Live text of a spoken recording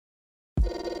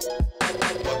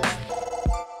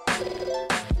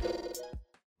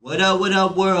What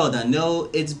up, world? I know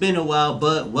it's been a while,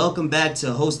 but welcome back to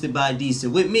Hosted by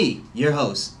Decent with me, your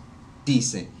host,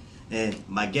 Decent. And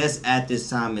my guest at this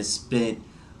time has spent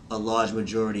a large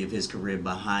majority of his career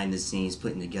behind the scenes,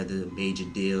 putting together major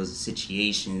deals,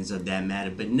 situations of that matter.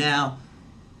 But now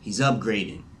he's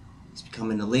upgrading. He's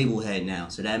becoming a label head now.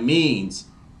 So that means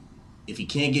if he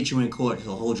can't get you in court,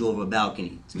 he'll hold you over a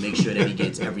balcony to make sure that he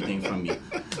gets everything from you.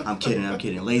 I'm kidding.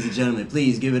 Ladies and gentlemen,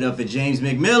 please give it up for James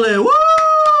McMillan. Woo!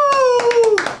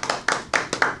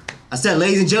 I said,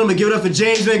 ladies and gentlemen, give it up for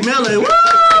James McMillan. Woo!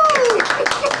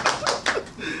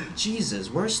 Jesus,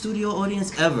 worst studio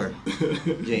audience ever.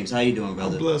 James, how you doing,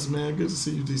 brother? I'm blessed, man. Good to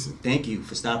see you, Decent. Thank you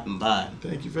for stopping by.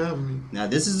 Thank you for having me. Now,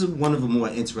 this is one of the more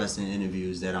interesting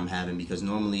interviews that I'm having because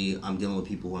normally I'm dealing with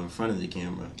people who are in front of the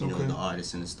camera, you know, the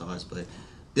artists and the stars. But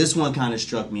this one kind of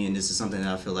struck me, and this is something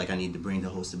that I feel like I need to bring to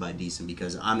Hosted by Decent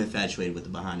because I'm infatuated with the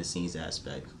behind-the-scenes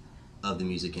aspect of the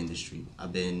music industry.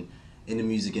 I've been in the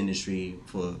music industry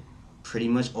for pretty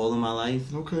much all of my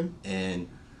life. Okay. And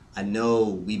I know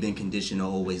we've been conditioned to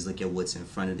always look at what's in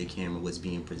front of the camera, what's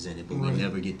being presented, but we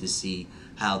never get to see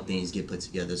how things get put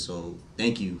together. So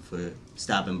thank you for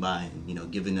stopping by and, you know,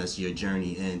 giving us your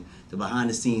journey and the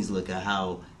behind the scenes look at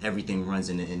how everything runs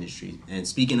in the industry. And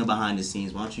speaking of behind the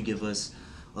scenes, why don't you give us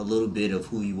a little bit of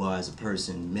who you are as a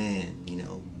person, man, you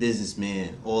know,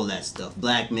 businessman, all that stuff,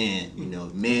 black man, you know,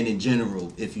 man in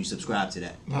general, if you subscribe to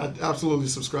that. I absolutely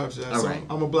subscribe to that. All right.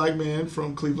 I'm a black man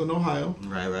from Cleveland, Ohio.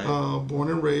 Right. Born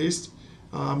and raised.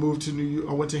 I moved to New York.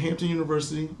 I went to Hampton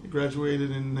University,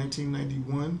 graduated in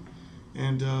 1991,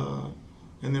 and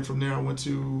then from there I went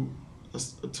to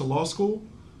law school,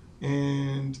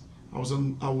 and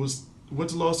went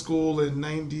to law school in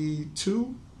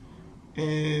 '92,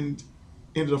 and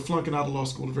ended up flunking out of law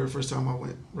school the very first time I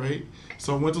went, right?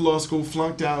 So I went to law school,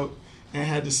 flunked out, and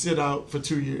had to sit out for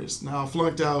 2 years. Now, I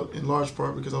flunked out in large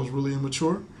part because I was really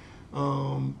immature,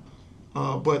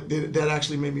 but that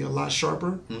actually made me a lot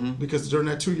sharper because during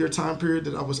that 2 year time period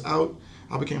that I was out,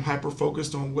 I became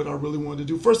hyper-focused on what I really wanted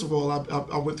to do. First of all,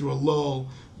 I went through a lull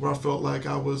where I felt like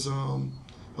I was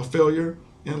a failure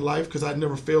in life because I'd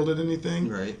never failed at anything.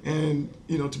 Right. And,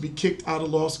 you know, to be kicked out of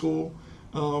law school,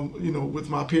 you know, with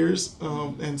my peers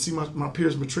and see my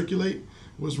peers matriculate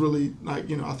was really like,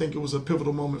 you know, I think it was a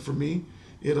pivotal moment for me.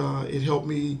 It helped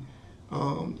me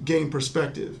gain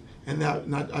perspective, and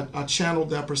I channeled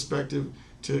that perspective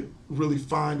to really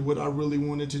find what I really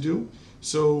wanted to do.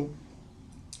 So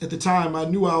at the time, I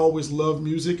knew I always loved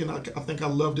music, and I think I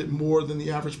loved it more than the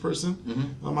average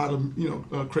person. I had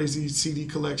a crazy CD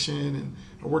collection, and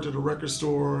I worked at a record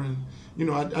store, and you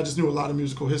know, I just knew a lot of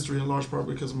musical history in large part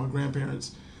because of my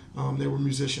grandparents. They were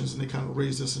musicians, and they kind of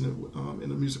raised us in a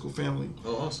musical family.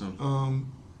 Oh,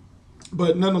 awesome.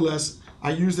 But nonetheless,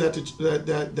 I used that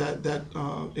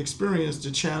experience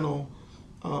to channel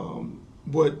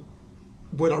what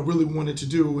I really wanted to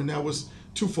do, and that was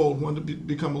twofold. One, to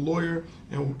become a lawyer,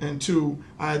 and two,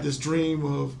 I had this dream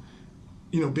of,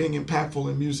 you know, being impactful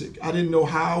in music. I didn't know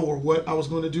how or what I was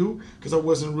going to do because I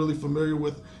wasn't really familiar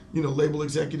with, you know, label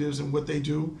executives and what they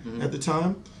do at the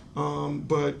time.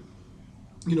 But,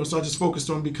 you know, so I just focused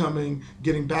on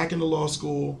getting back into law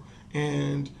school.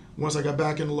 And once I got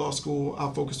back into law school, I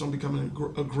focused on becoming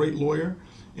a great lawyer.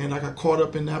 And I got caught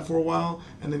up in that for a while.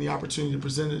 And then the opportunity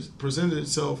presented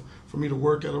itself for me to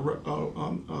work at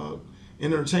an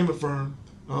entertainment firm,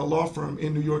 law firm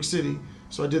in New York City.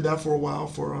 So I did that for a while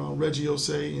for Reggie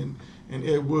Osei and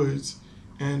Ed Woods.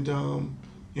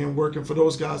 And working for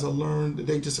those guys, I learned that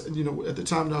they just, you know, at the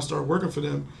time that I started working for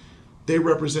them, they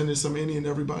represented any and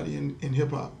everybody in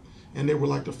hip hop. And they were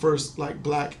like the first like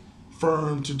black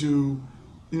firm to do,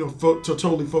 you know, to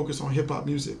totally focus on hip hop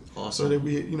music. Awesome. So that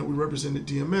we represented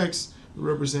DMX, we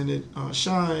represented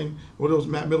Shine. Well, those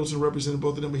Matt Middleton represented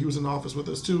both of them, but he was in the office with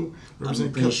us too.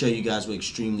 I'm pretty sure you guys were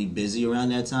extremely busy around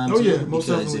that time. Oh too, yeah, most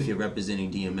definitely. Because if you're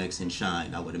representing DMX and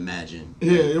Shine, I would imagine.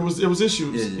 Yeah, it was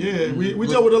issues. Yeah, we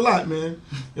dealt with a lot, man.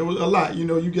 It was a lot. You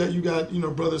know, you got you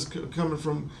know, brothers coming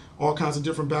from all kinds of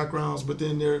different backgrounds, but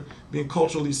then they're being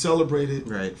culturally celebrated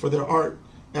for their art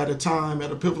at a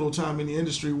pivotal time in the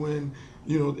industry when,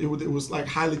 you know, it was like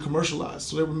highly commercialized.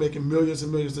 So they were making millions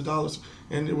and millions of dollars,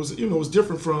 and it was, you know, it was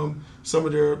different from some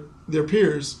of their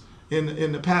peers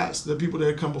in the past, the people that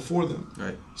had come before them.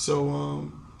 Right.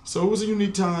 So it was a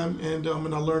unique time, and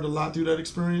I learned a lot through that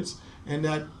experience, and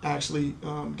that actually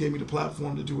gave me the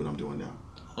platform to do what I'm doing now.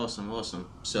 Awesome.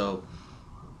 So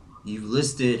you've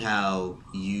listed how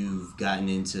you've gotten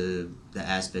into the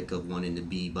aspect of wanting to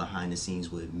be behind the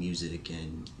scenes with music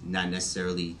and not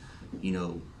necessarily, you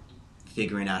know,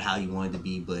 figuring out how you wanted to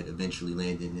be, but eventually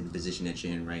landing in the position that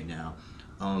you're in right now.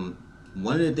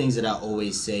 one of the things that I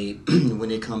always say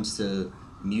when it comes to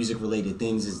music related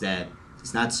things is that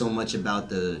it's not so much about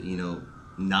the,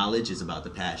 knowledge, it's about the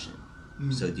passion.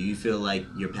 So do you feel like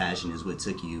your passion is what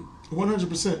took you?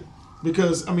 100%.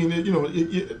 Because I mean,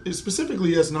 it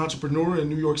specifically as an entrepreneur in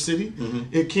New York City,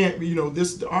 it can't be.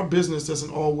 Our business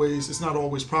doesn't always. It's not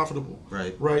always profitable.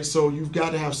 Right. Right. So you've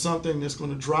got to have something that's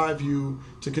going to drive you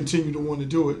to continue to want to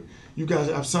do it. You got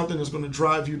to have something that's going to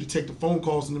drive you to take the phone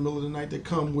calls in the middle of the night that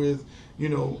come with,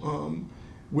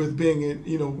 with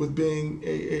being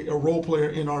a role player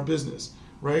in our business.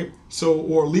 Right. So,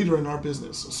 or a leader in our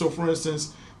business. So, for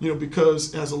instance,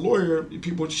 because as a lawyer,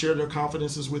 people share their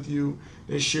confidences with you.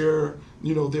 They share,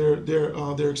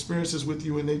 their experiences with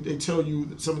you, and they tell you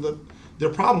some of their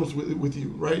problems with you,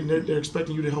 right? And they're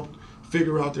expecting you to help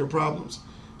figure out their problems.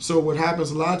 So what happens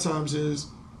a lot of times is,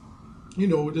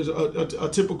 there's a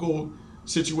typical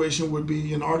situation would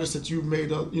be an artist that you've made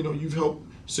you've helped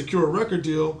secure a record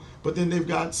deal, but then they've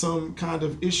got some kind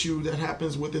of issue that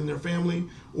happens within their family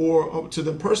or to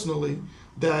them personally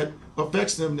that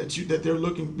affects them, that they're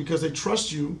looking, because they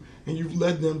trust you and you've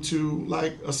led them to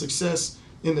like a success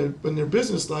in their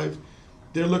business life.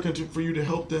 They're looking for you to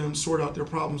help them sort out their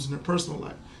problems in their personal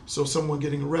life. So someone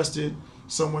getting arrested,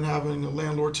 someone having a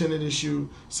landlord-tenant issue,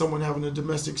 someone having a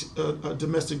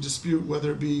domestic dispute,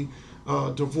 whether it be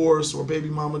divorce or baby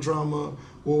mama drama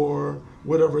or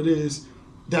whatever it is.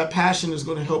 That passion is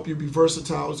going to help you be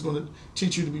versatile. It's going to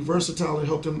teach you to be versatile and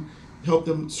help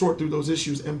them sort through those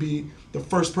issues and be the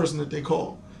first person that they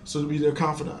call, so to be their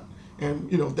confidant. And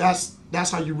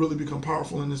that's how you really become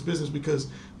powerful in this business, because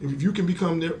if you can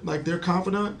become their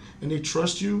confidant and they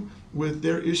trust you with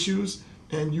their issues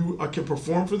and you can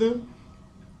perform for them,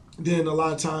 then a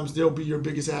lot of times they'll be your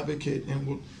biggest advocate and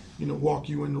will walk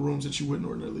you in the rooms that you wouldn't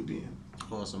ordinarily be in.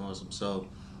 Awesome. So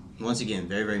once again,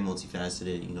 very, very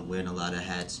multifaceted, wearing a lot of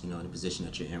hats, in the position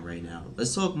that you're in right now.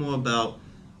 Let's talk more about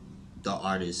the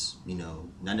artist,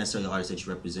 not necessarily the artist that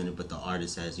you represented, but the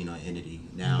artist as, an entity.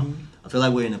 Now, I feel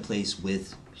like we're in a place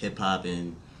with hip-hop,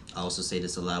 and I also say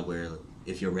this a lot, where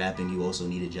if you're rapping, you also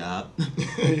need a job.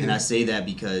 And I say that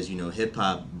because,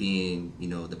 hip-hop being,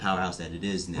 the powerhouse that it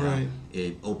is now, right,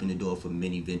 it opened the door for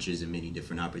many ventures and many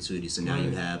different opportunities. So now right,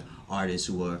 you have artists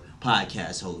who are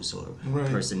podcast hosts or right,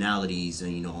 personalities,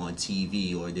 and on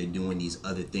TV, or they're doing these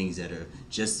other things that are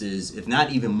just as, if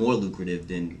not even more lucrative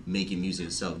than making music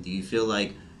itself. Do you feel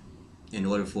like in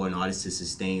order for an artist to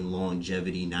sustain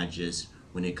longevity, not just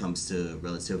when it comes to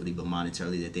relatively, but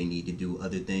monetarily, that they need to do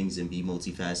other things and be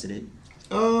multifaceted?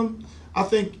 I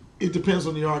think it depends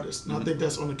on the artist. And I think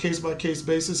that's on a case-by-case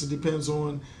basis. It depends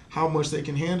on how much they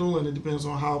can handle, and it depends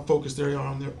on how focused they are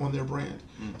on their brand.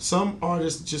 Some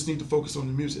artists just need to focus on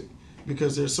the music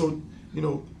because they're so,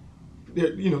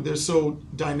 they're so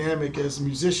dynamic as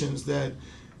musicians that,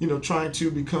 trying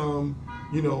to become,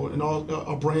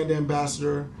 a brand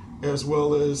ambassador as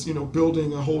well as,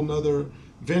 building a whole nother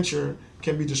venture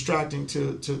can be distracting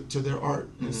to their art.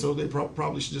 And so they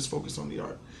probably should just focus on the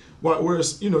art.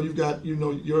 Whereas, you've got,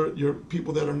 your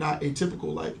people that are not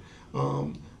atypical, like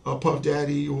Puff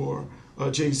Daddy or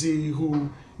Jay-Z,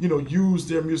 who, use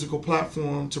their musical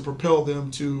platform to propel them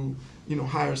to,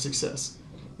 higher success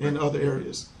in other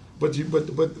areas. But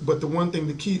the one thing,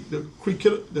 the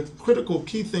critical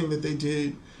key thing that they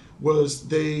did was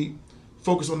they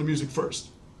focused on the music first.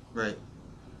 Right.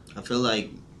 I feel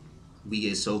like we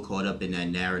get so caught up in that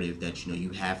narrative that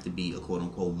you have to be a quote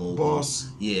unquote mogul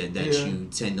boss. Yeah, that you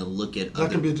tend to look at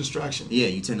that can be a distraction. Yeah,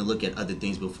 you tend to look at other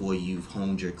things before you've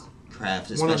honed your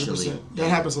craft, especially. 100%. That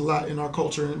happens a lot in our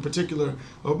culture, in particular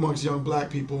amongst young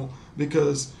black people,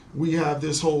 because we have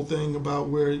this whole thing about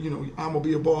where I'm gonna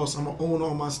be a boss, I'm gonna own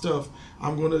all my stuff,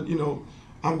 I'm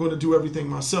gonna do everything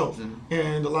myself.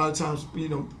 And a lot of times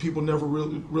people never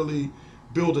really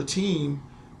build a team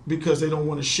because they don't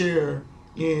want to share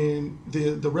in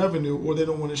the revenue, or they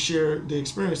don't want to share the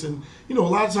experience. And a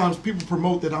lot of times people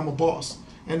promote that I'm a boss,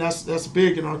 and that's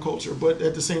big in our culture. But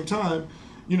at the same time,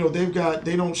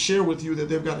 they don't share with you that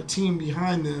they've got a team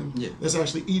behind them that's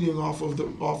actually eating off of the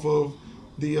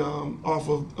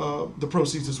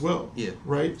proceeds as well. Yeah.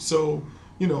 Right. So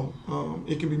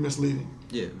it can be misleading.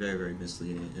 Yeah, very, very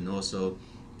misleading. And also,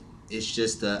 it's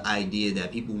just the idea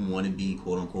that people want to be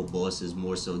quote unquote bosses,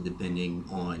 more so depending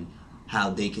on how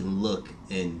they can look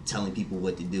and telling people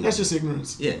what to do. That's just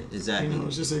ignorance. Yeah, exactly.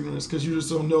 It's just ignorance, because you just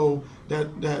don't know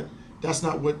that's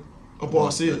not what a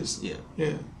boss is.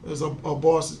 Yeah. As a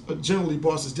boss, generally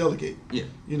bosses delegate. Yeah.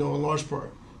 In large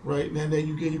part, right? And then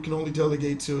you can only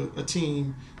delegate to a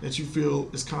team that you feel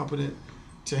is competent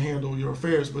to handle your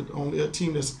affairs. But only a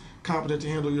team that's competent to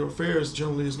handle your affairs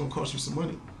generally is going to cost you some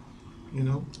money.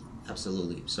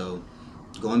 Absolutely. So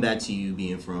going back to you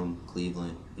being from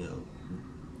Cleveland, you know,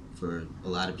 for a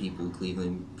lot of people,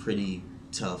 Cleveland, pretty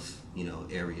tough, you know,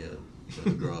 area to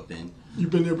grow up in. You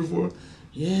been there before?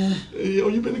 Yeah. Oh,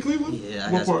 you been to Cleveland?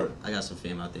 Yeah. What part? I got some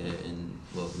fam out there, and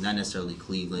well, not necessarily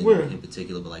Cleveland Where? in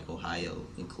particular, but like Ohio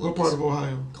and Columbus. What part of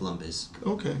Ohio? Columbus.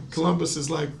 Okay. Columbus is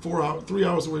like 3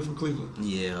 hours away from Cleveland.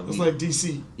 Yeah. It's like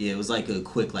DC. Yeah, it was like a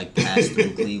quick like pass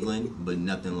through Cleveland, but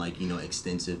nothing like, you know,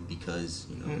 extensive because,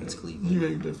 you know, it's Cleveland. You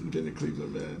ain't been to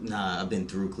Cleveland, man. Nah, I've been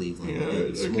through Cleveland. Yeah,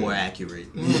 It's okay. more accurate.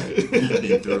 Right. I've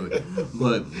been through it.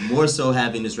 But more so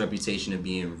having this reputation of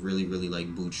being really, really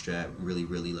like bootstrapped, really,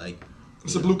 really like...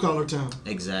 It's a blue-collar town.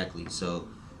 Exactly. So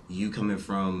you coming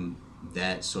from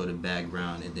that sort of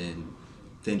background and then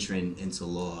venturing into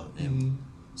law. And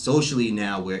socially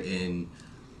now we're in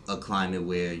a climate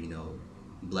where, you know,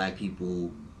 black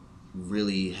people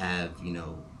really have, you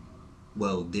know,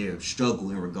 well, their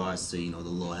struggle in regards to, you know, the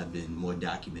law have been more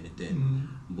documented than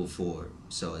before.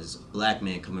 So as a black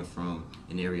man coming from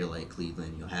an area like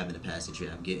Cleveland, you know, having the past that you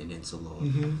have, getting into law,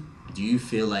 do you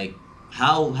feel like,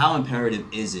 how imperative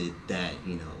is it that,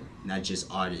 you know, not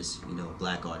just artists, you know,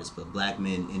 black artists, but black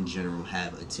men in general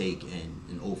have a take and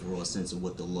an overall sense of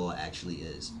what the law actually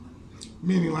is?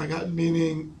 Meaning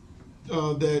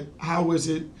that how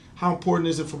important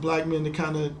is it for black men to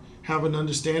kind of have an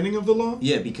understanding of the law?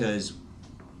 Yeah, because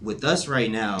with us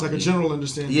right now... Like a general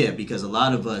understanding. Yeah, because a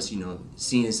lot of us, you know,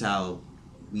 seeing as how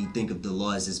we think of the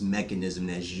law as this mechanism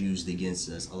that's used against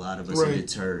us, a lot of us are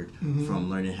deterred from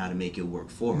learning how to make it work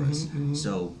for us.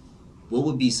 So what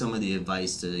would be some of the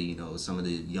advice to, you know, some of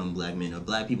the young black men or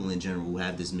black people in general who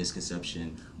have this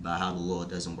misconception about how the law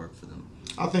doesn't work for them?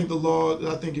 I think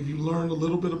if you learn a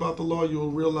little bit about the law,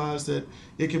 you'll realize that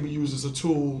it can be used as a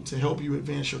tool to help you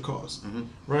advance your cause,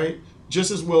 right?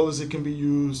 Just as well as it can be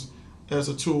used as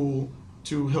a tool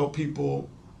to help people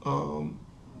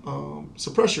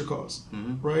suppress your cause,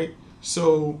 right?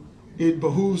 So it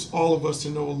behooves all of us to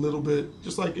know a little bit,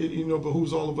 just like it, you know,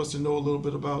 behooves all of us to know a little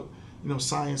bit about, you know,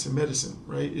 science and medicine,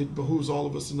 right? It behooves all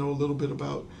of us to know a little bit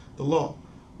about the law,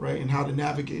 right, and how to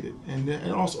navigate it, and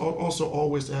also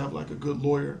always to have like a good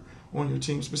lawyer on your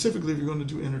team, specifically if you're going to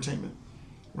do entertainment,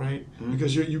 right?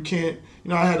 Because you can't, you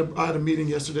know, I had a meeting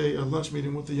yesterday, a lunch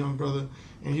meeting with a young brother,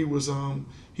 and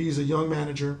he's a young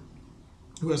manager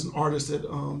who has an artist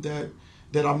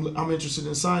that I'm interested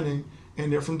in signing,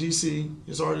 and they're from DC.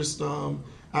 His artist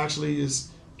actually is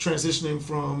transitioning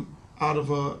from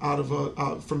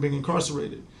from being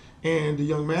incarcerated, and the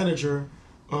young manager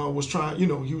was trying, you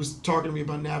know, he was talking to me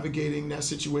about navigating that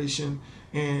situation,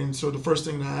 and so the first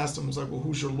thing that I asked him was like, well,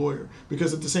 who's your lawyer?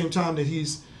 Because at the same time that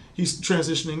he's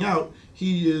transitioning out,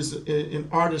 he is an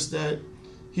artist that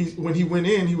when he went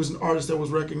in, he was an artist that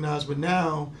was recognized, but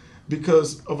now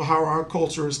because of how our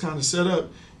culture is kind of set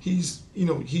up, he's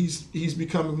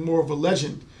becoming more of a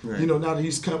legend. Right. You know, now that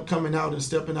he's coming out and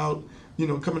stepping out, you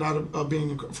know, coming out of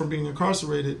being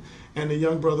incarcerated, and the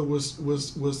young brother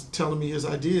was telling me his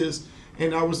ideas,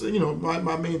 and I was, you know,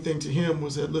 my main thing to him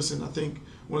was that, listen, I think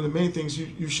one of the main things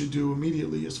you should do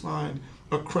immediately is find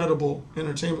a credible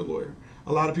entertainment lawyer.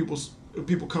 A lot of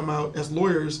people come out as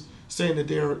lawyers saying that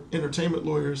they're entertainment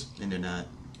lawyers, And they're not.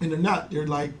 and they're not. They're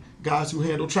like guys who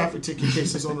handle traffic ticket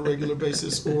cases on a regular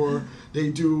basis, or they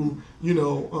do,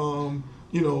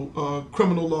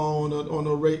 criminal law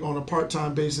on a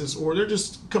part-time basis, or they're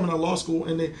just coming out of law school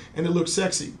and they look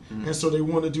sexy, and so they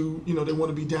want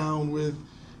to be down with,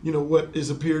 you know, what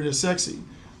is appeared as sexy,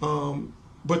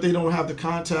 but they don't have the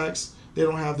contacts, they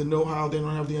don't have the know-how, they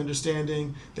don't have the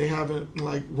understanding, they haven't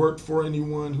like worked for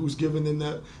anyone who's given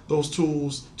them those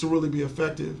tools to really be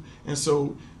effective, and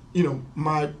so, you know,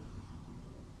 my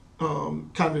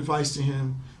kind of advice to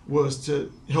him was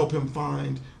to help him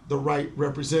find the right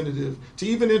representative to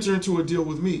even enter into a deal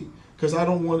with me, because I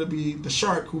don't want to be the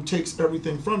shark who takes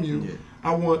everything from you. Yeah.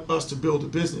 I want us to build a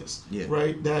business,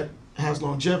 right, that has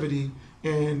longevity,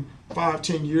 and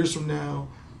 5-10 years from now,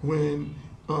 when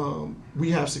we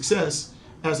have success,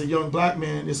 as a young black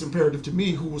man, it's imperative to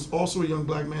me, who was also a young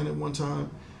black man at one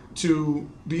time, to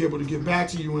be able to give back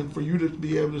to you, and for you to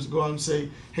be able to go out and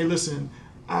say, hey, listen,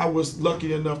 I was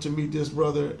lucky enough to meet this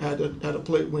brother at a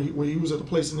place when he was at a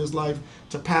place in his life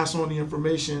to pass on the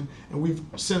information, and we've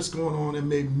since gone on and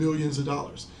made millions of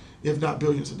dollars, if not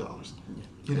billions of dollars,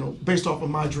 you know, based off of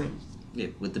my dream. Yeah,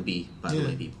 with the B, by the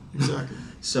way, people. Exactly.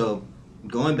 So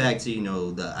going back to, you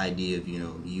know, the idea of, you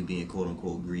know, you being quote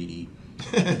unquote greedy,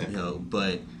 you know,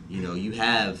 but, you know, you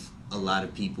have a lot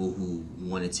of people who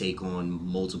want to take on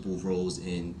multiple roles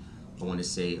in, I want to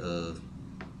say, a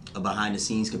behind the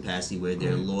scenes capacity where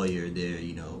they're a lawyer, they're,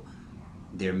 you know,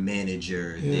 their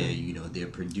manager, their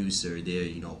producer, their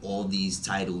all these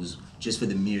titles just for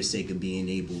the mere sake of being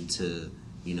able to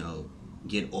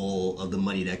get all of the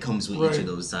money that comes with each of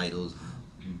those titles.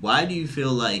 Why do you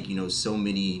feel like so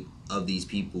many of these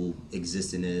people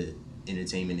exist in the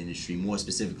entertainment industry, more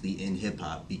specifically in hip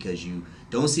hop? Because you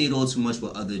don't see it all too much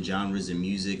with other genres of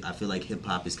music. I feel like hip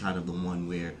hop is kind of the one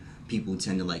where people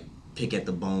tend to like pick at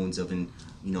the bones of an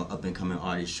up and coming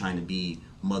artist trying to be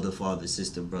mother, father,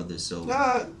 sister, brother. So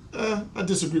I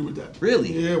disagree with that.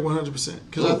 Really? Yeah, 100%.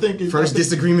 Because I think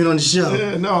disagreement on the show.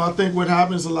 Yeah, no, I think what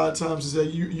happens a lot of times is that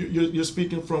you're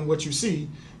speaking from what you see,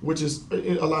 which is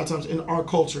a lot of times in our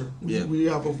culture. We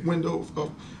have a window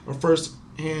of a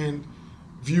first-hand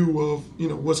view of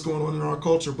what's going on in our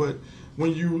culture, but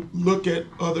when you look at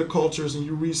other cultures and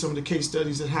you read some of the case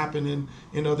studies that happen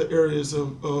in other areas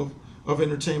of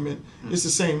entertainment, it's the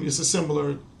same. It's a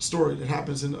similar story that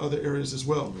happens in other areas as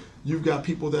well. You've got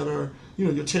people that are,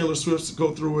 your Taylor Swifts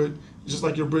go through it, just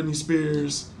like your Britney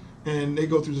Spears, and they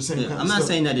go through the same kind of stuff. I'm not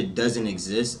saying that it doesn't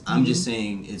exist. I'm just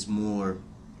saying it's more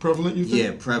prevalent, you think?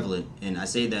 Yeah, prevalent. And I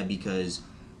say that because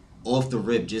off the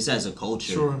rip, just as a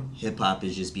culture, hip-hop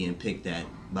is just being picked at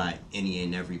by any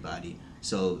and everybody.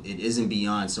 So it isn't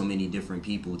beyond so many different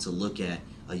people to look at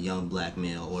a young black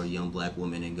male or a young black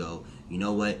woman and go, you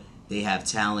know what? They have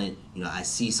talent. I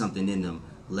see something in them.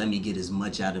 Let me get as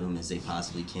much out of them as they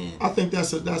possibly can. I think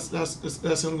that's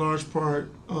in large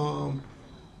part,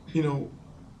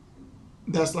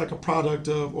 that's like a product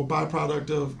of or byproduct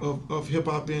of hip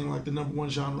hop being like the number one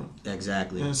genre.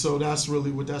 Exactly. And so that's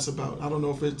really what that's about. I don't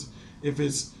know if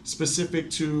it's specific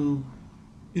to,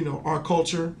 our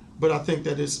culture, but I think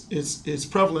that it's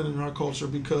prevalent in our culture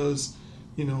because,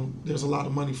 there's a lot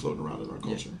of money floating around in our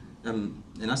culture. Yeah.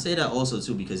 And I say that also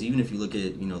too because even if you look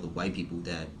at the white people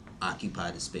that occupy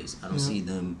the space, I don't see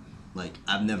them like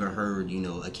I've never heard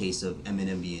a case of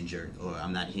Eminem being jerked, or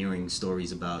I'm not hearing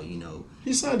stories about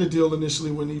He signed a deal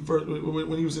initially when he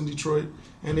was in Detroit,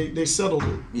 and they settled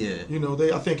it.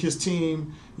 Yeah. I think his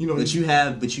team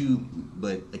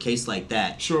But a case like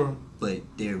that. Sure. But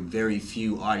there are very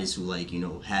few artists who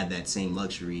have that same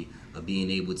luxury of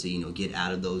being able to get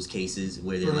out of those cases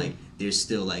where they're like there's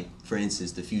still like, for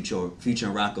instance, the Future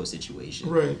and Rocco situation,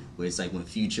 right? Where it's like when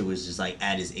Future was just like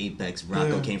at his apex,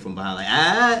 Rocco came from behind like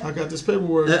I got this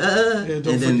paperwork, and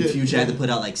then Future had to put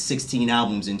out like 16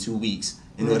 albums in 2 weeks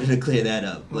in order to clear that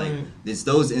up. Like it's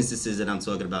those instances that I'm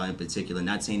talking about in particular.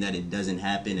 Not saying that it doesn't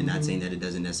happen, and not saying that it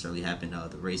doesn't necessarily happen to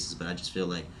other races, but I just feel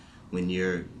like when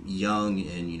you're young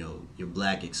and you're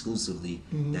black exclusively,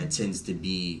 that tends to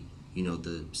be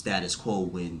the status quo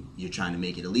when you're trying to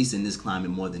make it, at least in this climate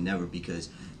more than ever, because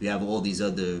you have all these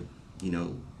other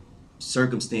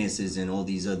circumstances and all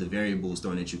these other variables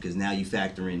thrown at you, because now you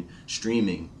factor in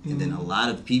streaming, and then a lot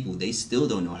of people, they still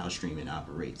don't know how streaming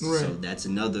operates. So that's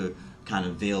another kind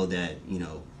of veil that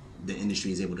the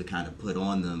industry is able to kind of put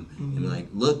on them and be like,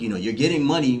 look, you're getting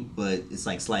money, but it's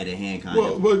like sleight of hand kind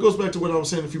of. Well, it goes back to what I was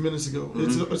saying a few minutes ago.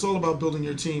 It's all about building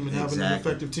your team and having an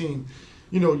effective team.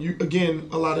 You again,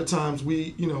 a lot of times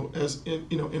we, as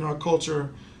in our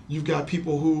culture, you've got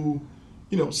people who,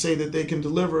 say that they can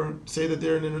deliver, say that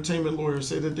they're an entertainment lawyer,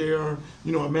 say that they are,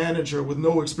 a manager with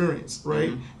no experience,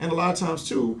 right? And a lot of times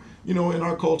too, in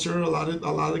our culture, a lot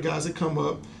of guys that come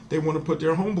up, they want to put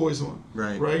their homeboys on,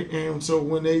 right? And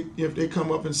so if they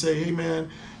come up and say, hey man,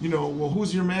 well,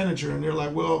 who's your manager? And they're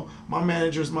like, well, my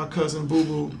manager is my cousin Boo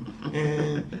Boo,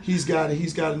 and he's got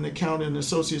an accountant,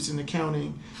 associates in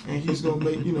accounting, and he's gonna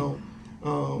make,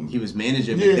 he was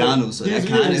manager at McDonald's, so that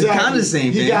kind of the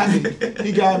same thing.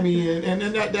 He got me, and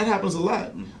that happens a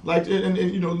lot. Like, and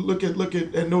look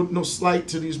at and no slight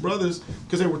to these brothers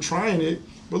because they were trying it,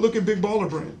 but look at Big Baller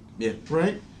Brand,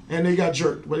 right? And they got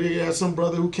jerked. But they had some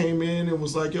brother who came in and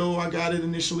was like, yo, I got it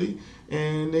initially.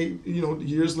 And they,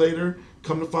 years later,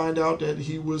 come to find out that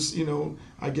he was,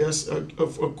 I guess,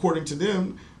 according to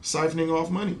them, siphoning off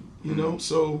money,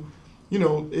 So,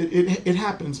 it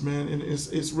happens, man. And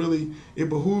it's really, it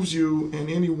behooves you and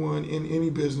anyone in any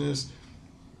business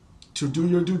to do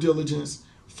your due diligence,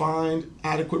 find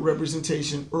adequate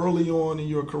representation early on in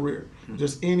your career. If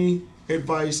there's any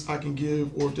advice I can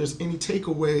give, or if there's any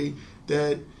takeaway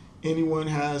that anyone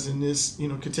has in this,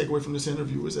 can take away from this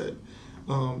interview, is that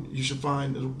you should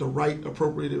find the right,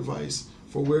 appropriate advice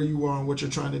for where you are and what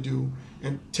you're trying to do,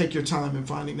 and take your time in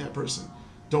finding that person.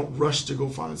 Don't rush to go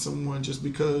find someone just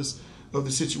because of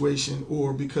the situation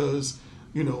or because,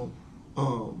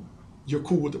 you're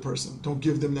cool with the person. Don't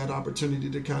give them that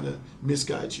opportunity to kind of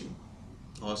misguide you.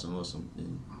 Awesome.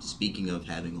 And speaking of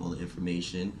having all the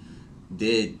information,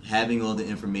 did having all the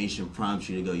information prompt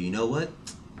you to go, you know what?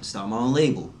 Start my own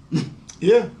label?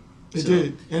 Yeah. It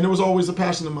did, and it was always a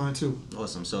passion of mine too.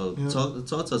 Awesome. So Yeah. talk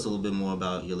to us a little bit more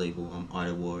about your label, Art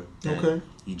at War, that Okay.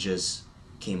 you just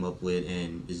came up with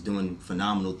and is doing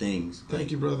phenomenal things.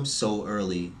 Thank you, brother. So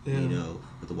early, Yeah. you know,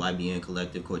 with the YBN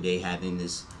Collective, Corday having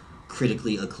this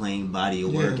critically acclaimed body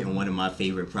of work Yeah. and one of my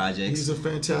favorite projects He's a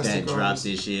fantastic that dropped artist.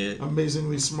 this year.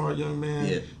 Amazingly smart young man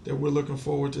Yeah. that we're looking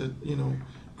forward to,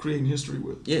 creating history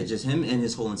with. Yeah, just him and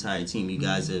his whole entire team. You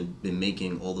guys have been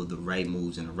making all of the right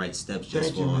moves and the right steps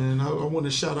just Thank you, for man. I want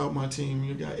to shout out my team.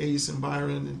 You got Ace and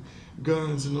Byron and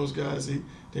Guns and those guys.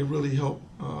 They really help.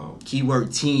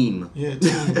 keyword team. Yeah,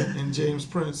 team and James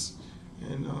Prince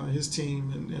and his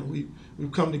team, and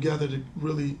we've come together to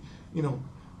really,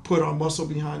 put our muscle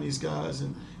behind these guys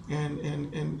and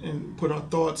put our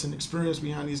thoughts and experience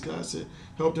behind these guys to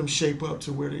help them shape up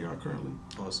to where they are currently.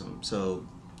 Awesome. So,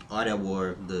 Art at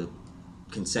War, the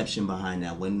conception behind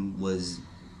that, when was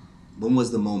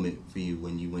the moment for you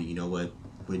when you know what,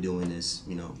 we're doing this,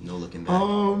 no looking back?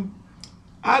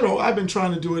 I've been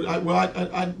trying to do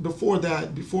it.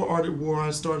 Before Art at War,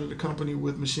 I started a company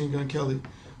with Machine Gun Kelly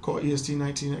called EST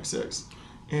 19XX,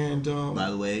 and By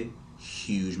the way,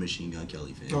 huge Machine Gun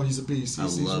Kelly fan. oh, he's a beast. I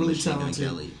He's love really Machine Gun talented,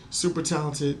 Kelly. super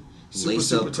talented. Lace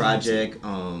super Up talented. Project,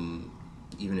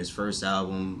 even his first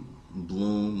album,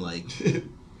 Bloom, like.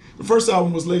 The first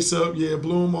album was Lace Up, yeah,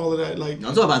 Bloom, all of that. Like, I'm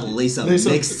talking about the Lace Up Lace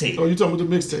Up- mixtape. Oh, you're talking about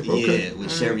the mixtape? Okay. Yeah, with All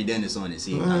right. Sherry Dennis on it.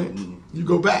 See, All right. You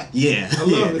go back. yeah, I love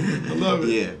yeah. it. I love it.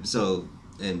 Yeah, so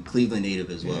and Cleveland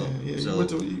native as well. Yeah, so he went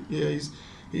to,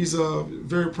 he's a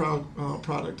very proud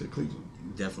product of Cleveland.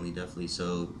 definitely.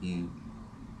 So you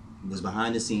was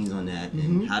behind the scenes on that, and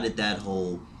Mm-hmm. how did that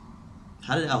whole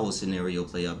scenario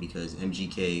play out? Because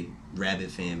MGK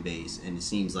rabid fan base, and it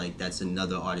seems like that's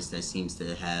another artist that seems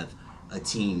to have a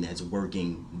team that's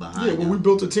working behind. Yeah, well, them. we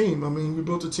built a team. I mean, we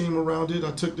built a team around it.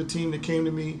 I took the team that came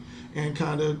to me and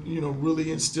kind of,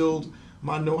 really instilled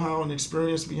my know-how and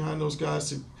experience behind those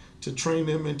guys to train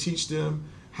them and teach them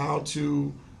how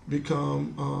to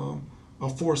become a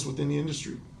force within the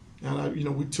industry.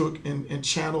 And we took and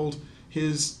channeled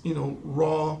his,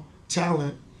 raw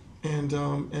talent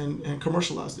and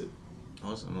commercialized it.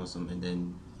 Awesome. And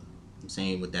then I'm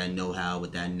saying with that know-how,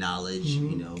 with that knowledge,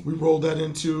 We rolled that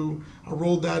into. I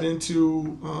rolled that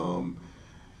into.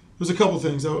 There's a couple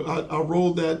things. I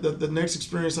rolled that. The next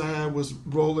experience I had was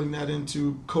rolling that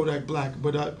into Kodak Black.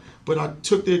 But I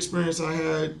took the experience I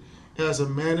had as a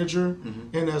manager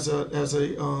and as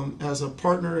a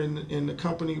partner in the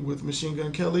company with Machine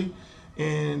Gun Kelly,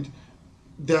 and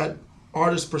that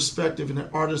artist perspective and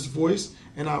that artist voice,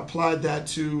 and I applied that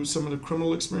to some of the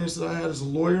criminal experience that I had as a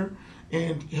lawyer,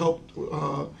 and helped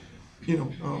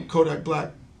Kodak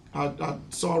Black.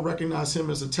 I recognized him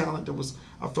as a talent that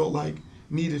I felt like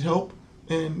needed help,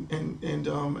 and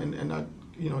I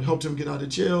helped him get out of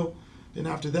jail. Then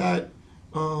after that,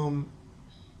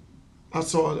 I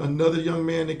saw another young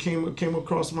man that came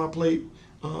across my plate.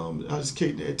 I was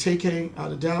TK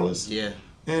out of Dallas. Yeah.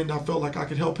 And I felt like I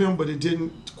could help him, but it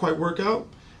didn't quite work out.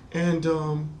 And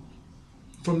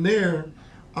from there,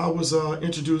 I was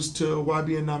introduced to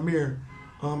YBN Namir.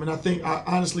 And I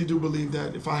honestly do believe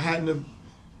that if I hadn't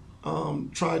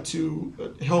have tried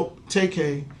to help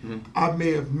TK, I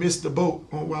may have missed the boat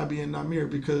on YBN Namir,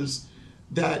 because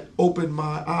that opened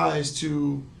my eyes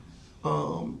to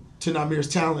Namir's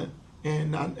talent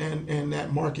and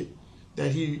that market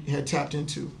that he had tapped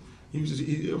into. It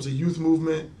was a youth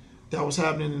movement that was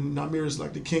happening, and Namir is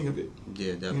like the king of it.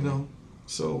 Yeah, definitely.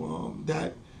 So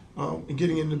and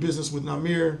getting into business with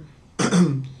Namir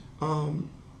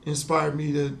inspired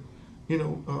me to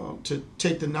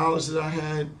take the knowledge that I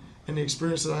had and the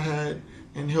experience that I had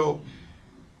and help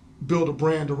build a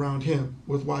brand around him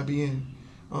with YBN.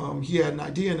 He had an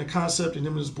idea and a concept, and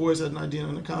him and his boys had an idea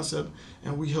and a concept,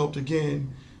 and we helped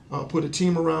again put a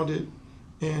team around it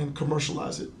and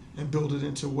commercialize it and build it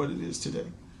into what it is today,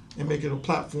 and make it a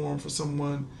platform for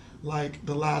someone like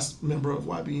the last member of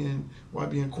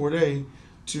YBN Corday,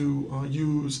 to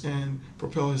use and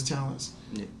propel his talents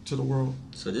to the world.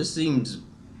 So this seems,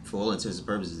 for all intents and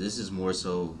purposes, this is more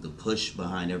so the push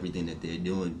behind everything that they're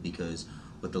doing, because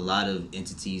with a lot of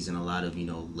entities and a lot of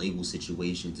label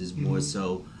situations, it's more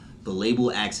so the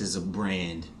label acts as a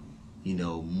brand,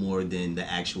 more than the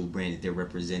actual brand that they're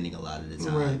representing a lot of the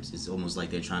times. Right. It's almost like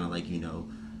they're trying to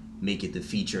make it the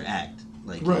feature act.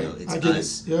 Like, Right. it's I get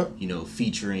us, it. Yep.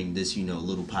 featuring this,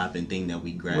 little poppin' thing that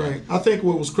we grab. Right. I think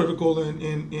what was critical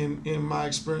in my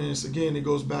experience, again, it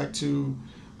goes back to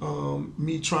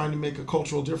me trying to make a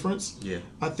cultural difference. Yeah.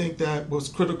 I think that was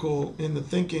critical in the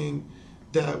thinking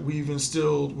that we've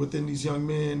instilled within these young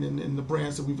men and the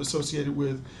brands that we've associated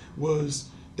with, was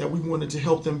that we wanted to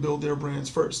help them build their brands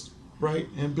first. right?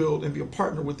 And build and be a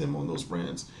partner with them on those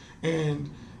brands, and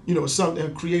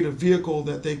and create a vehicle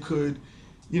that they could,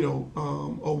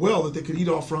 a well that they could eat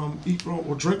from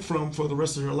or drink from for the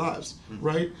rest of their lives,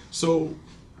 right? So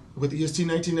with EST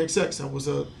 19XX, that was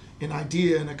an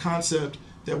idea and a concept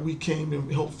that we came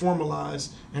and helped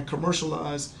formalize and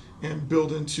commercialize and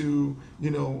build into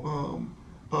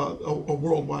a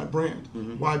worldwide brand.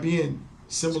 YBN,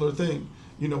 similar thing.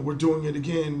 We're doing it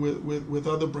again with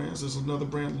other brands. There's another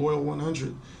brand, Loyal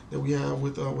 100, that we have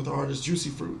with our artist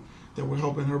Juicy Fruit, that we're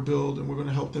helping her build, and we're going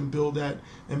to help them build that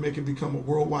and make it become a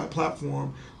worldwide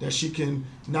platform that she can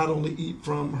not only eat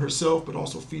from herself but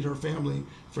also feed her family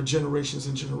for generations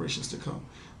and generations to come.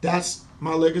 That's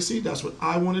my legacy. That's what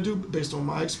I want to do based on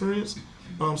my experience.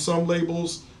 Some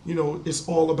labels, it's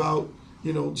all about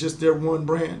just their one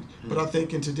brand. But I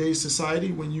think in today's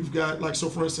society, when you've got, like, so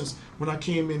for instance, when I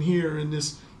came in here in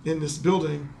this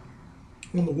building,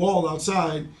 on the wall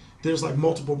outside, there's like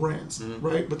multiple brands,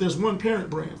 right? But there's one parent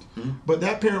brand. But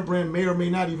that parent brand may or may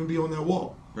not even be on that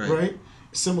wall, right?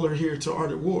 Similar here to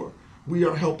Art at War. We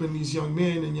are helping these young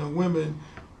men and young women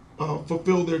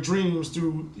fulfill their dreams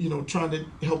through, trying to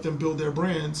help them build their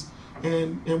brands.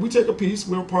 And we take a piece,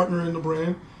 we're a partner in the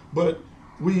brand, but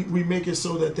we make it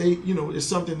so that they, it's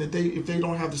something that if they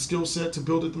don't have the skill set to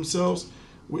build it themselves,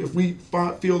 if we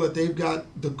feel that they've got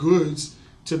the goods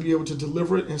to be able to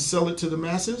deliver it and sell it to the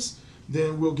masses,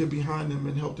 then we'll get behind them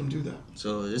and help them do that.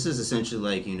 So this is essentially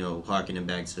like, harkening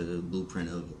back to the blueprint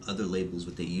of other labels,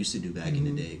 what they used to do back in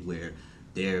the day, where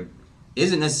there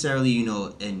isn't necessarily,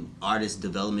 an artist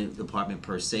development department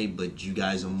per se, but you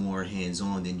guys are more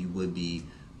hands-on than you would be,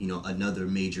 another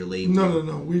major label.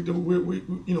 No. We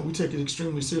take it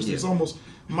extremely seriously. Yeah. It's almost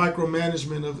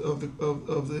micromanagement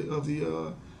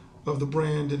of the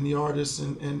brand and the artists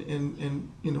and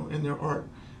their art.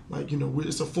 Like,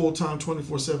 it's a full-time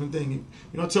 24/7 thing.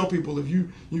 I tell people, if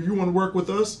you want to work with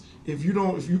us, if you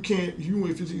think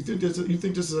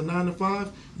this is a 9 to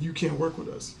 5, you can't work with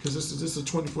us, because this is a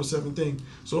 24/7 thing.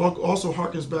 So it also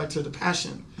harkens back to the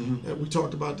passion that we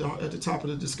talked about at the top of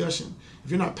the discussion.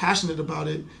 If you're not passionate about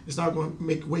it, it's not going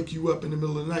to wake you up in the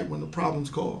middle of the night when the problems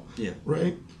call. Yeah.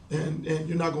 Right. And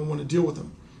you're not going to want to deal with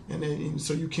them, and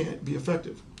so you can't be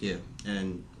effective. Yeah.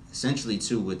 And essentially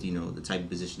too, with the type of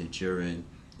position that you're in,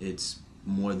 it's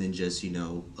more than just,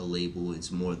 a label.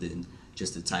 It's more than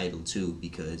just a title, too,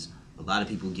 because a lot of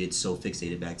people get so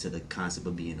fixated back to the concept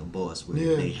of being a boss,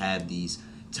 where they have these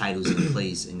titles in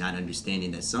place and not understanding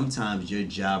that sometimes your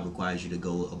job requires you to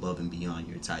go above and beyond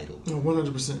your title.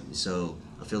 100%. So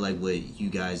I feel like what you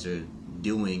guys are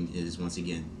doing is, once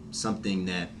again, something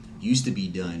that used to be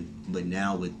done, but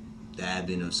now with the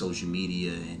advent of social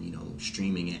media and,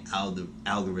 streaming and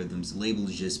algorithms,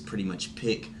 labels just pretty much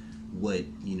pick what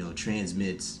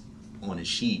transmits on a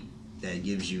sheet that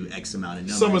gives you X amount of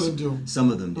numbers. Some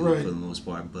of them do right. For the most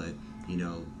part, but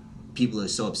people are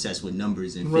so obsessed with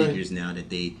numbers and figures now that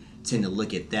they tend to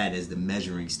look at that as the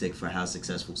measuring stick for how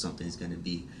successful something is going to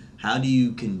be. How do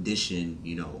you condition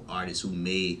artists who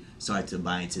may start to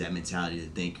buy into that mentality to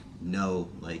think, no,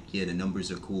 the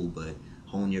numbers are cool, but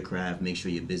hone your craft, make sure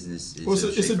your business is... Well,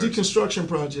 it's a deconstruction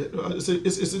project.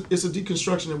 It's a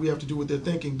deconstruction that we have to do with their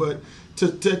thinking. But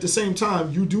at the same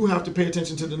time, you do have to pay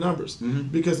attention to the numbers,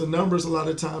 because the numbers a lot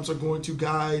of times are going to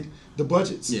guide the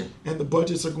budgets. Yeah. And the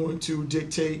budgets are going to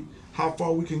dictate how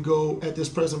far we can go at this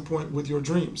present point with your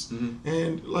dreams.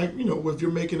 And if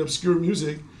you're making obscure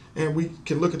music, and we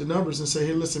can look at the numbers and say,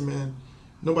 hey, listen, man,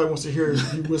 nobody wants to hear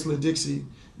you whistling Dixie,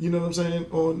 you know what I'm saying,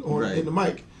 on in the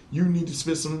mic. You need to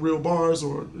spit some real bars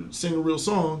or sing a real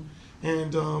song,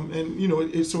 and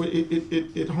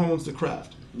it hones the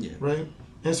craft, right?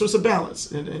 And so it's a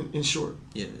balance, in short.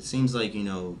 Yeah, it seems like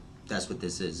that's what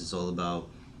this is. It's all about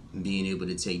being able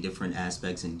to take different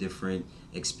aspects and different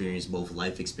experience, both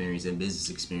life experience and business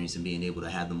experience, and being able to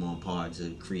have them on par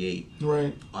to create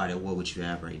Art at War, which you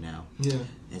have right now. Yeah.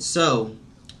 And so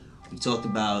we talked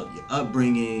about your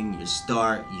upbringing, your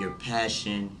start, your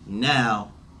passion.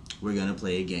 Now we're going to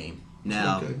play a game.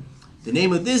 Now, the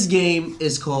name of this game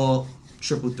is called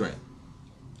Triple Threat.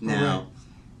 Now,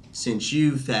 since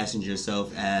you fastened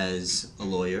yourself as a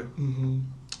lawyer,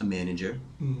 a manager,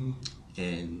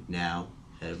 and now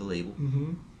head of a label,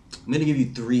 I'm going to give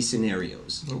you 3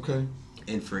 scenarios. Okay.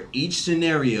 And for each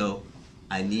scenario,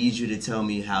 I need you to tell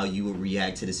me how you would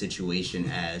react to the situation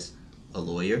as a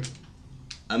lawyer,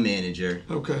 a manager,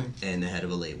 and the head of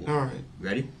a label. All right.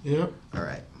 Ready? Yep. All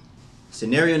right.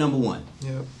 Scenario number 1.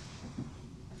 Yep.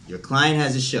 Your client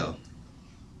has a show.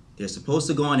 They're supposed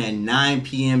to go on at 9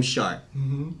 p.m. sharp.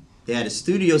 They had a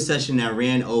studio session that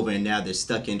ran over, and now they're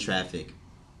stuck in traffic.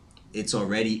 It's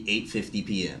already 8:50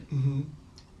 p.m.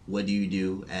 what do you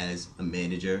do as a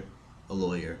manager, a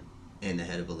lawyer, and the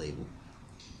head of a label?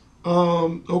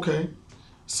 Okay.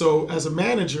 So as a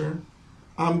manager,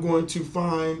 I'm going to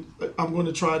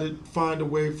try to find a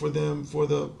way for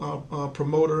the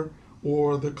promoter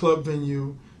or the club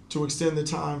venue to extend the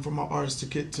time for my artists to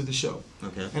get to the show.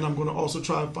 Okay. And I'm going to also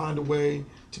try to find a way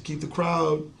to keep the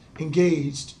crowd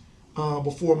engaged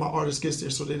before my artist gets there,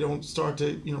 so they don't start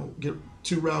to get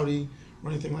too rowdy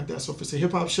or anything like that. So if it's a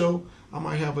hip hop show, I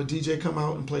might have a DJ come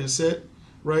out and play a set,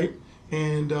 right?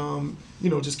 And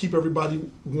just keep everybody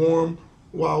warm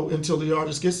until the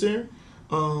artist gets there.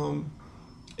 So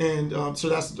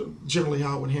that's generally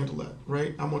how I would handle that,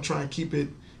 right? I'm gonna try and keep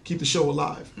the show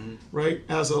alive, right?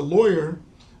 As a lawyer,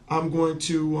 I'm going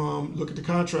to look at the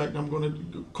contract, and I'm going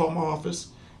to call my office,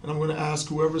 and I'm going to ask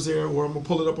whoever's there, or I'm going to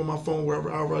pull it up on my phone,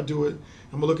 however I do it.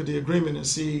 I'm going to look at the agreement and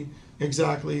see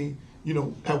exactly,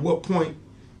 at what point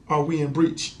are we in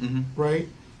breach, right?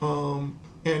 And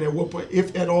at what point,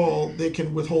 if at all, they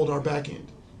can withhold our back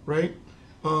end, right?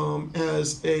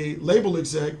 As a label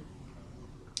exec,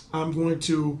 I'm going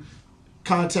to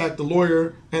contact the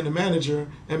lawyer and the manager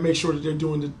and make sure that they're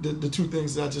doing the two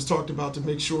things that I just talked about to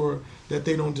make sure that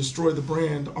they don't destroy the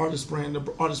brand, the artist brand.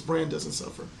 The artist brand doesn't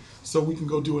suffer. So we can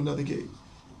go do another gig.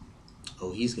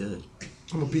 Oh, he's good.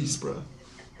 I'm a beast, bro.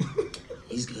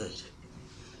 He's good.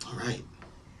 All right.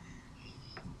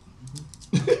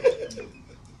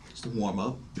 Just a warm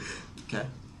up. Okay.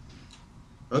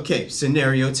 Okay,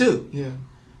 scenario 2. Yeah.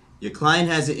 Your client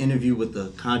has an interview with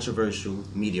a controversial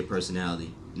media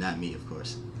personality. Not me, of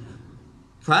course.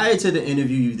 Prior to the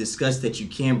interview, you discussed that you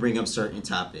can bring up certain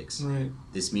topics. Right.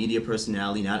 This media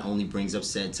personality not only brings up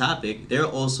said topic, they're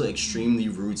also extremely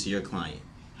rude to your client.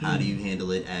 How do you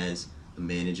handle it as a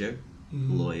manager,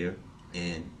 lawyer,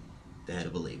 and the head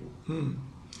of a label?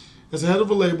 As a head of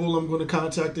a label, I'm going to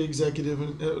contact the executive,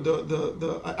 and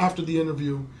after the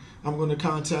interview, I'm going to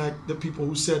contact the people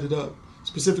who set it up.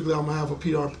 Specifically, I'm gonna have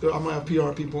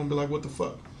PR people and be like, "What the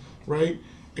fuck," right?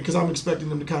 Because I'm expecting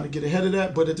them to kind of get ahead of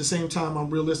that, but at the same time,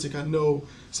 I'm realistic. I know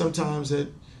sometimes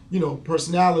that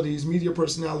media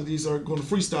personalities are going to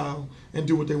freestyle and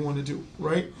do what they want to do,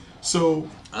 right? So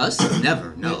us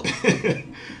never, no.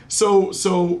 So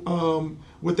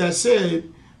with that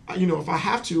said, if I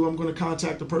have to, I'm going to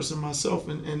contact the person myself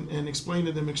and explain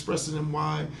to them, express to them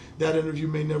why that interview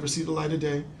may never see the light of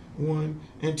day. One,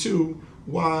 and two,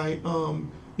 why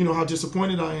how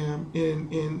disappointed I am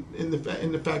in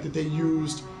the fact that they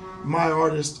used my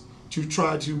artist to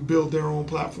try to build their own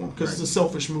platform, because it's a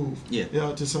selfish move,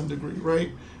 to some degree,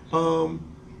 right? And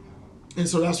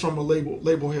so that's from a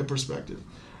label head perspective.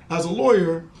 As a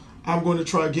lawyer, I'm going to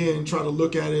try to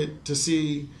look at it to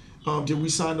see, did we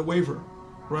sign the waiver,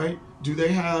 right? Do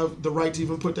they have the right to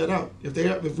even put that out?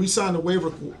 If we sign the waiver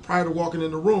prior to walking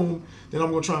in the room, then I'm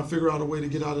going to try and figure out a way to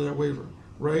get out of that waiver,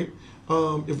 right?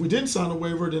 If we didn't sign a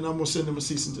waiver, then I'm going to send them a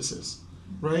cease and desist,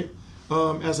 right?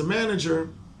 As a manager,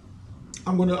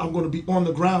 I'm going to be on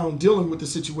the ground dealing with the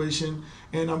situation,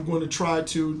 and I'm going to try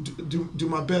to do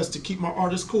my best to keep my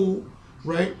artist cool,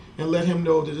 right? And let him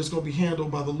know that it's going to be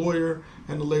handled by the lawyer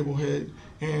and the label head,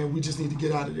 and we just need to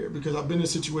get out of there, because I've been in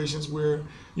situations where,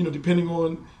 depending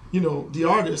on, the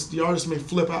artist may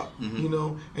flip out,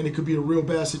 and it could be a real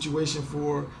bad situation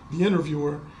for the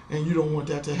interviewer, and you don't want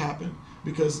that to happen.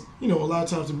 Because, a lot of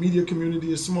times the media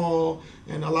community is small,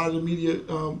 and a lot of the media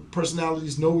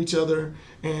personalities know each other,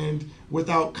 and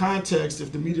without context,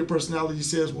 if the media personality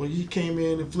says, well, he came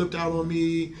in and flipped out on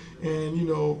me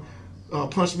and,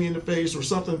 punched me in the face or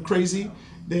something crazy,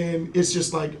 then it's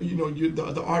just like,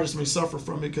 the artist may suffer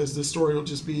from it, because the story will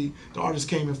just be the artist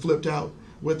came and flipped out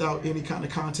without any kind of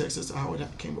context as to how it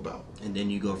came about. And then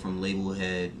you go from label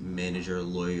head, manager,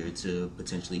 lawyer to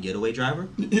potentially getaway driver?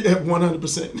 Yeah,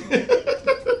 100%.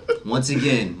 Once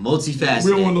again, multifaceted.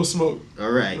 We don't want no smoke.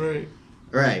 All right. Right.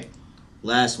 All right.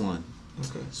 Last one.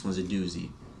 Okay. This one's a doozy.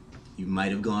 You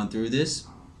might have gone through this.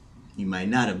 You might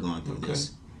not have gone through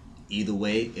this. Either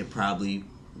way, it probably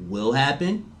will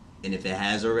happen. And if it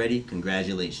has already,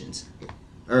 congratulations.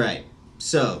 All right.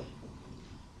 So,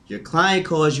 your client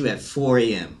calls you at 4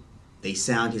 a.m. They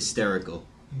sound hysterical.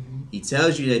 He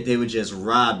tells you that they were just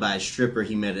robbed by a stripper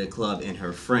he met at a club and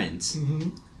her friends.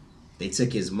 They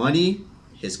took his money,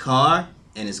 his car,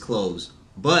 and his clothes.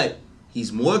 But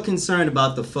he's more concerned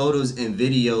about the photos and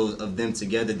videos of them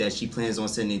together that she plans on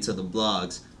sending to the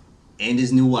blogs and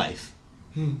his new wife.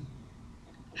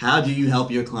 How do you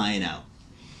help your client out?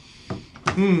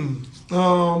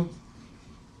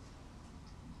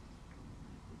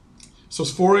 So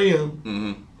it's 4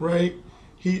 a.m., right?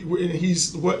 He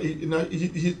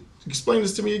explain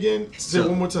this to me again. Say it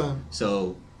one more time.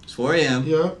 So It's 4 a.m.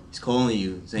 Yeah. He's calling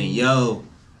you saying, "Yo,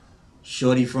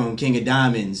 shorty from King of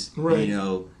Diamonds, Right. you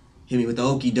know, hit me with the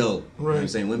okie doke." You know what I'm Right.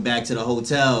 saying? Went back to the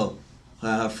hotel.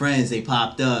 Her friends, they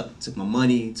popped up, took my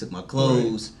money, took my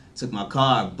clothes, took my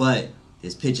car, but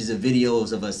there's pictures and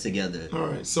videos of us together. All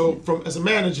right. So from as a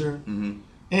manager Mm-hmm.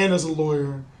 and as a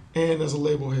lawyer and as a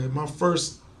label head, my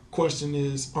first question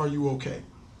is, are you okay?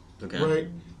 Okay. Right?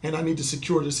 And I need to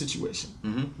secure the situation.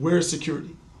 Mm-hmm. Where is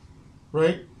security?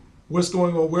 Right? What's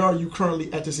going on? Where are you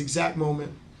currently at this exact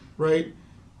moment? Right?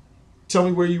 Tell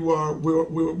me where you are.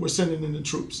 We're sending in the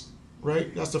troops.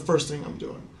 Right? That's the first thing I'm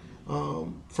doing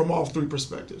from all three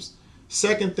perspectives.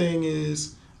 Second thing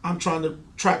is I'm trying to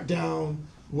track down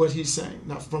what he's saying.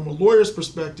 Now, from a lawyer's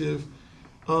perspective,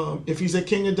 if he's at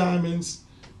King of Diamonds,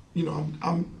 you know,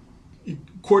 I'm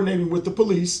coordinating with the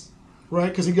police, right?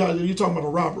 Because you're talking about a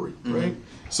robbery, right?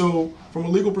 So from a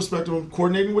legal perspective, I'm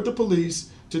coordinating with the police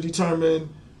to determine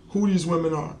who these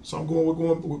women are. So we're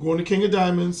going to King of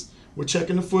Diamonds. We're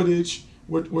checking the footage.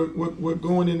 We're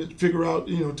going in to figure out,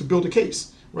 you know, to build a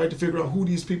case, right? To figure out who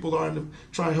these people are and to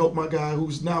try and help my guy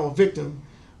who's now a victim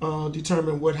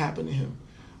determine what happened to him.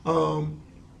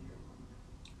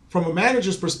 From a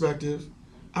manager's perspective,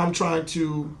 I'm trying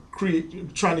to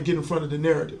get in front of the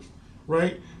narrative,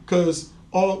 right? Because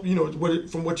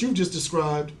from what you've just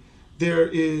described,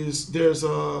 there's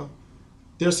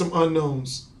some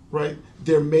unknowns, right?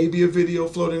 There may be a video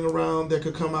floating around that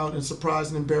could come out and surprise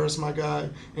and embarrass my guy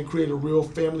and create a real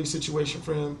family situation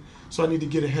for him. So I need to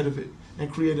get ahead of it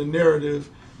and create a narrative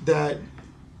that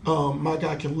my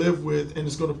guy can live with, and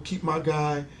it's going to keep my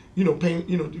guy,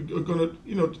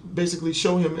 basically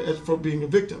show him for being a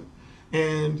victim,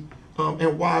 and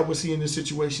why was he in this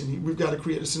situation. We've got to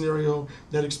create a scenario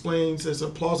that explains as a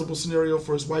plausible scenario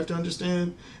for his wife to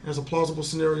understand, as a plausible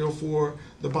scenario for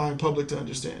the buying public to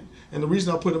understand. And the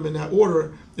reason I put him in that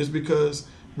order is because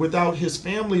without his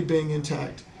family being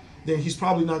intact, then he's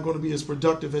probably not going to be as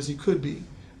productive as he could be,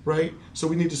 right? So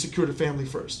we need to secure the family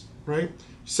first, right?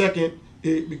 Second,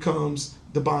 it becomes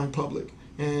the buying public.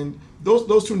 And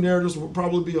those two narratives will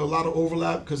probably be a lot of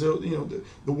overlap because the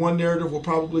one narrative will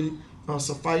probably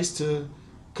suffice to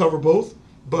cover both,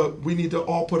 but we need to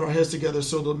all put our heads together.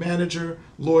 So the manager,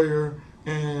 lawyer,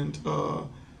 and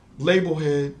label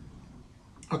head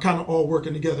are kind of all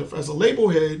working together. As a label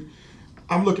head,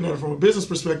 I'm looking at it from a business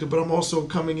perspective, but I'm also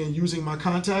coming in using my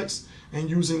contacts and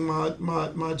using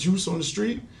my juice on the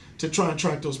street to try and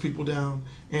track those people down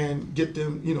and get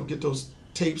them, get those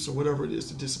tapes or whatever it is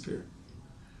to disappear.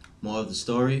 More of the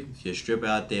story, if you're a stripper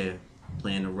out there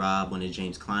planning to rob one of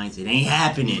James' clients, it ain't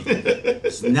happening.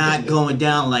 It's not going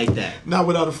down like that. Not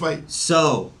without a fight.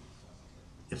 So,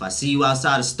 if I see you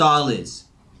outside of Starlets,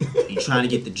 you trying to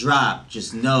get the drop,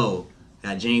 just know,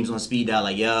 got James on speed dial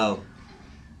like, yo,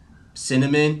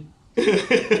 Cinnamon,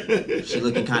 she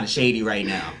looking kind of shady right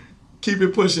now. Keep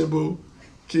it pushing, boo.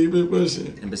 Keep it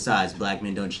pushing. And besides, black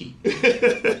men don't cheat.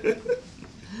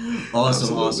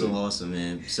 Awesome, Absolutely. awesome,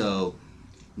 man. So,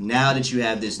 now that you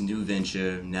have this new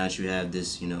venture, now that you have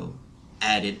this,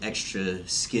 added extra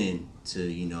skin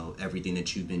to, everything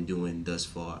that you've been doing thus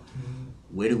far,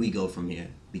 where do we go from here?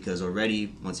 Because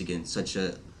already, once again, such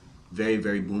a very,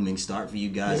 very booming start for you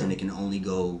guys, and it can only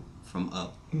go from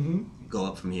up. Go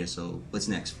up from here. So what's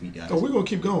next for you guys? Oh, we're gonna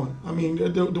keep going. I mean,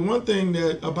 the one thing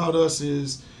that about us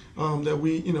is that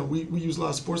we use a lot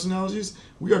of sports analogies.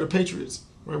 We are the Patriots,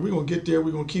 right? We're gonna get there.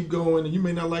 We're gonna keep going. And you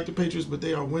may not like the Patriots, but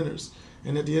they are winners.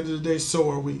 And at the end of the day, so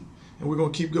are we. And we're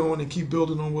gonna keep going and keep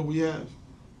building on what we have.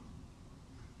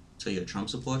 So you're a Trump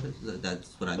supporter?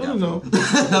 That's what I No, got. no. I'm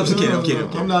just kidding. I'm kidding.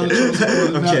 I'm not a Trump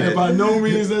supporter. I'm kidding. By no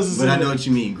means necessary. But I know what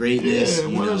you mean. Greatness. Yeah,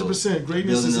 100%.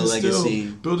 Greatness building is a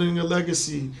legacy. Building a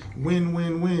legacy. Win,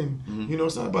 win, win.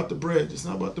 It's not about the bread. It's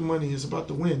not about the money. It's about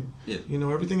the win. Yeah.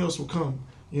 Everything else will come.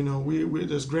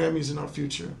 There's Grammys in our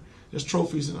future. There's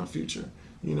trophies in our future.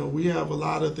 We have a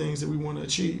lot of things that we want to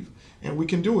achieve, and we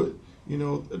can do it.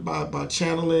 By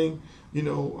channeling,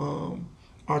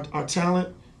 our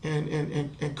talent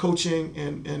and coaching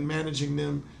and managing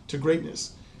them to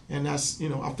greatness. And that's,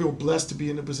 I feel blessed to be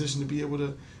in a position to be able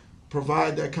to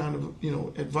provide that kind of,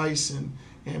 advice and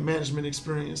management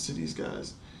experience to these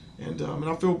guys. And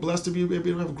I feel blessed to be able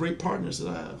to have great partners that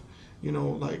I have,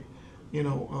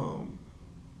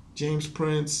 James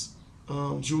Prince,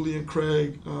 Julian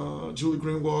Craig, Julie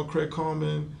Greenwald, Craig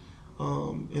Coleman,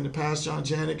 in the past, John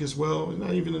Janik as well. And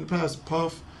not even in the past,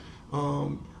 Puff.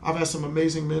 I've had some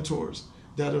amazing mentors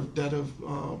that have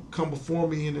come before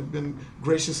me and have been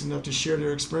gracious enough to share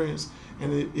their experience,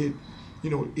 and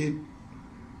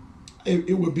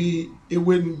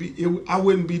I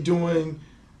wouldn't be doing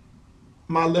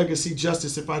my legacy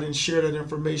justice if I didn't share that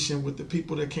information with the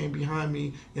people that came behind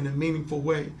me in a meaningful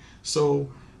way. So,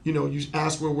 you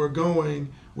ask where we're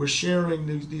going, we're sharing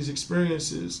these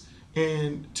experiences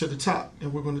and to the top,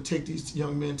 and we're going to take these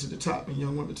young men to the top and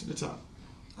young women to the top.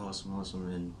 Awesome.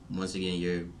 And once again,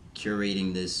 you're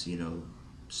curating this,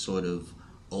 sort of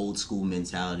old school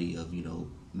mentality of,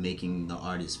 making the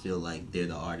artists feel like they're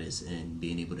the artists and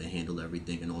being able to handle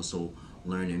everything and also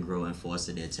learn and grow and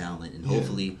foster their talent. And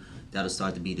hopefully that'll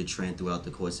start to be the trend throughout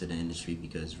the course of the industry,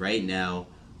 because right now,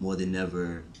 more than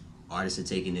ever, artists are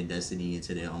taking their destiny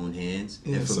into their own hands.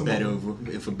 And for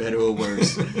better or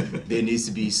worse, there needs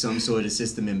to be some sort of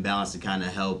system and balance to kind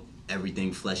of help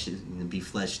everything be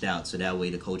fleshed out, so that way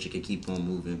the culture can keep on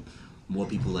moving. More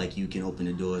people like you can open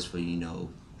the doors for,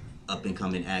 up and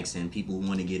coming acts and people who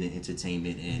want to get in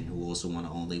entertainment and who also want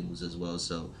to own labels as well.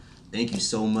 So thank you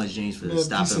so much, James, for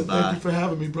stopping by. Thank you for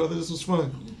having me, brother. This was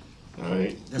fun. All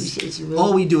right. Appreciate you, man.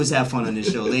 All we do is have fun on this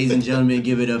show. Ladies and gentlemen,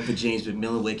 give it up for James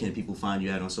McMillan. Where can people find you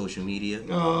at on social media?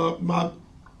 My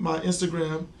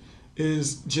Instagram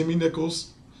is Jimmy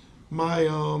Nichols.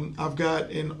 I've got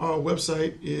our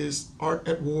website is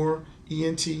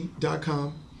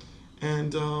artatwarent.com,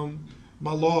 and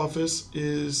my law office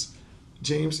is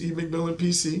James E. McMillan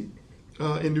PC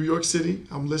in New York City.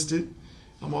 I'm listed.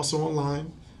 I'm also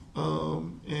online,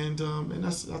 and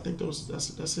that's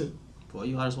it. For all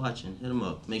you artists watching, hit them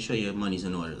up. Make sure your money's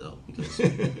in order though, because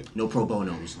no pro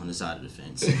bonos on the side of the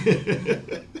fence.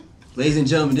 Ladies and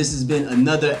gentlemen, this has been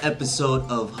another episode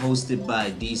of Hosted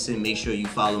by Decent. Make sure you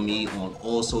follow me on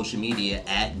all social media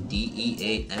at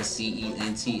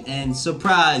DEASCENT. And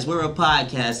surprise, we're a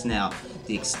podcast now.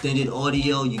 The extended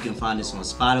audio, you can find us on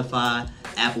Spotify,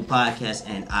 Apple Podcasts,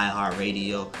 and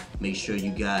iHeartRadio. Make sure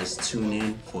you guys tune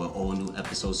in for all new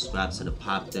episodes. Subscribe to the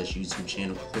Pop Dust YouTube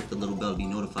channel. Click the little bell to be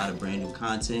notified of brand new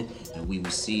content. And we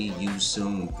will see you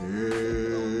soon.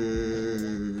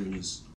 Peace.